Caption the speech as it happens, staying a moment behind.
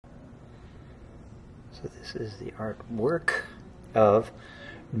So this is the artwork of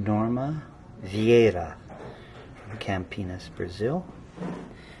Norma Vieira from Campinas, Brazil.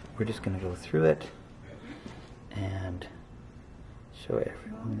 We're just going to go through it and show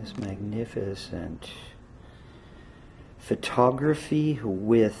everyone this magnificent photography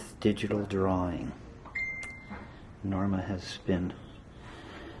with digital drawing. Norma has been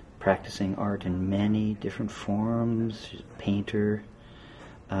practicing art in many different forms. She's a painter,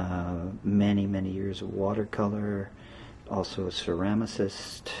 many years of watercolor, also a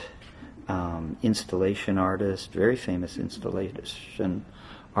ceramicist, installation artist, very famous installation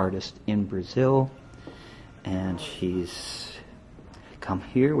artist in Brazil, and she's come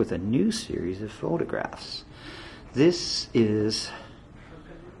here with a new series of photographs. This is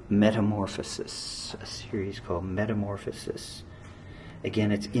Metamorphosis, a series called Metamorphosis.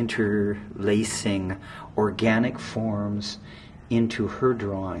 Again, it's interlacing organic forms into her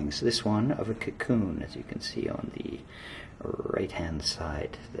drawings. This one of a cocoon, as you can see on the right-hand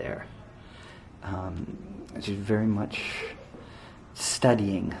side there. She's very much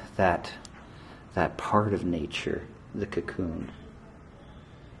studying that part of nature, the cocoon.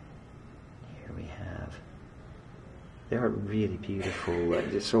 Here we have. They are really beautiful.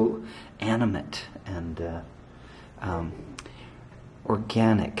 They're so animate and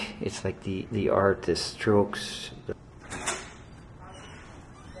organic. It's like the art, the strokes.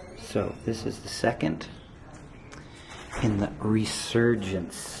 So this is the second in the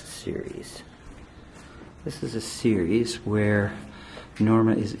Resurgence series. This is a series where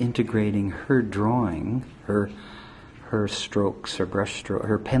Norma is integrating her drawing, her strokes, her brush stroke,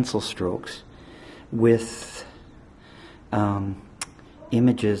 her pencil strokes, with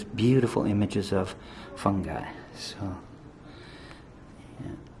images, beautiful images of fungi. So,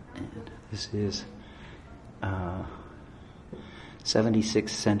 and this is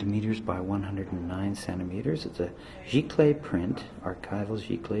 76 centimeters by 109 centimeters. It's a giclée print, archival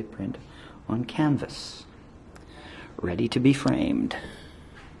giclée print on canvas, ready to be framed.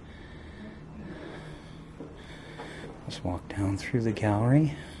 Let's walk down through the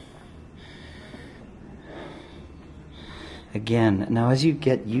gallery. Again, now as you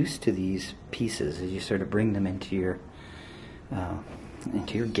get used to these pieces, as you sort of bring them into your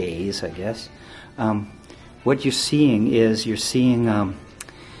gaze, I guess, what you're seeing is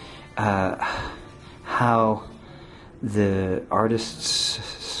how the artist's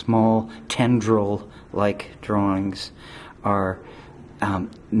small tendril-like drawings are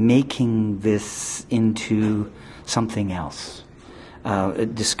making this into something else,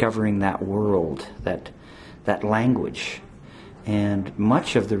 discovering that world, that language. And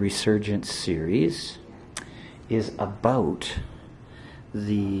much of the Resurgence series is about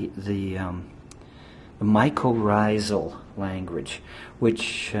the mycorrhizal language,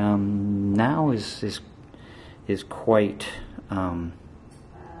 which now is quite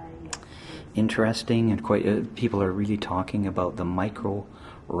interesting, and quite people are really talking about the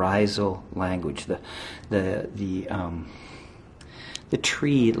mycorrhizal language, the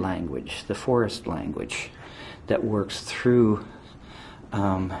tree language, the forest language that works through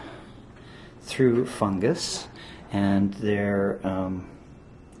fungus and their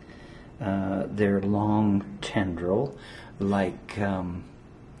long tendril, like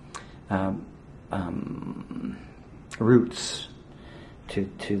roots to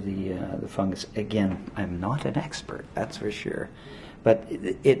the fungus. Again, I'm not an expert, that's for sure, but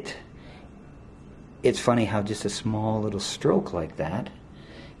it's funny how just a small little stroke like that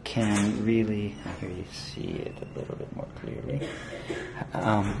can really, here you see it a little bit more clearly,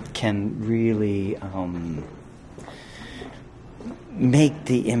 can really make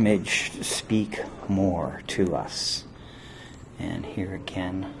the image speak more to us. And here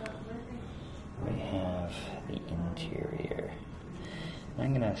again we have the interior.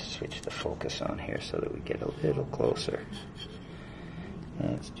 I'm going to switch the focus on here so that we get a little closer.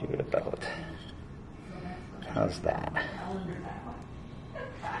 Let's do it about, how's that?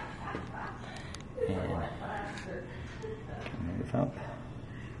 And move up.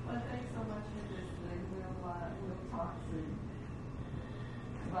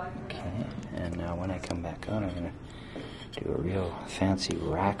 Okay, and now when I come back on, I'm going to do a real fancy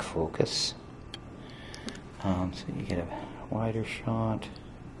rack focus. So you get a wider shot.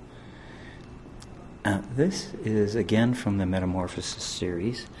 This is again from the Metamorphosis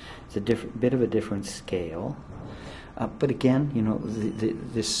series. It's a bit of a different scale, but again, you know,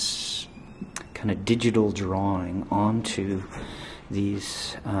 this kind of digital drawing onto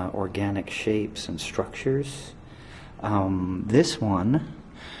these organic shapes and structures. This one,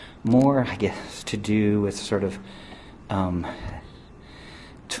 more, I guess, to do with sort of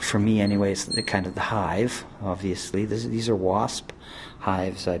for me anyways, the kind of the hive, obviously. These are wasp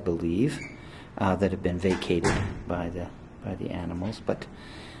hives, I believe, that have been vacated by the animals. But,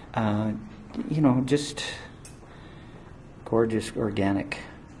 just gorgeous organic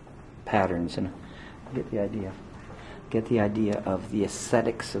patterns. And I get the idea of the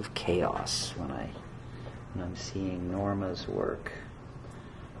aesthetics of chaos when I'm seeing Norma's work.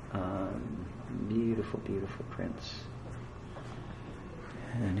 Beautiful, beautiful prints.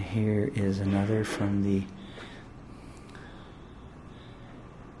 And here is another from the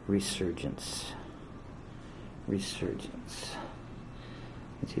Resurgence. You see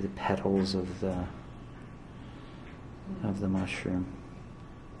the petals of the mushroom.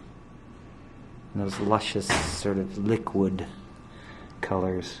 And those luscious sort of liquid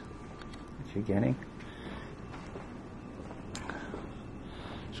colors that you're getting.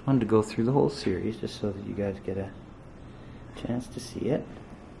 Just wanted to go through the whole series just so that you guys get a chance to see it.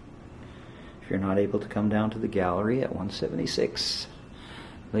 If you're not able to come down to the gallery at 176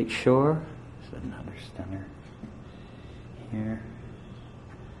 Lake Shore, there's another stunner here.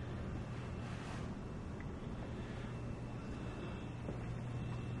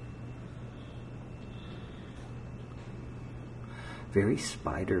 Very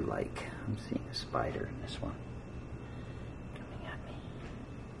spider-like. I'm seeing a spider in this one coming at me.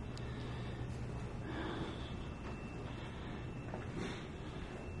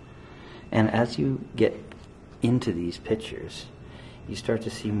 And as you get into these pictures, you start to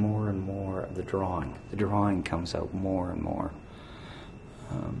see more and more of the drawing. The drawing comes out more and more.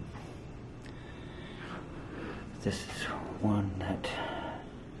 This is one that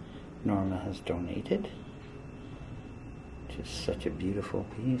Norma has donated. Just such a beautiful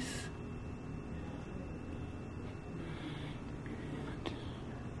piece.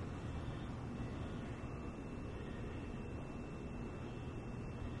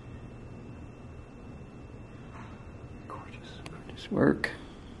 Gorgeous work.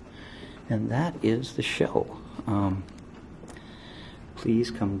 And that is the show.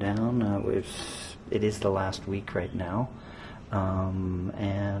 Please come down. It is the last week right now.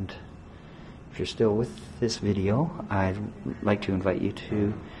 And if you're still with this video, I'd like to invite you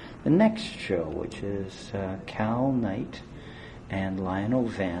to the next show, which is Cal Knight and Lionel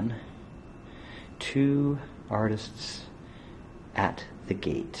Van, two artists at the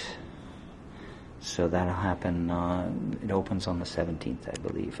gate. So that'll happen, it opens on the 17th, I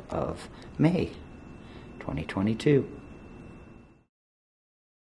believe, of May 2022.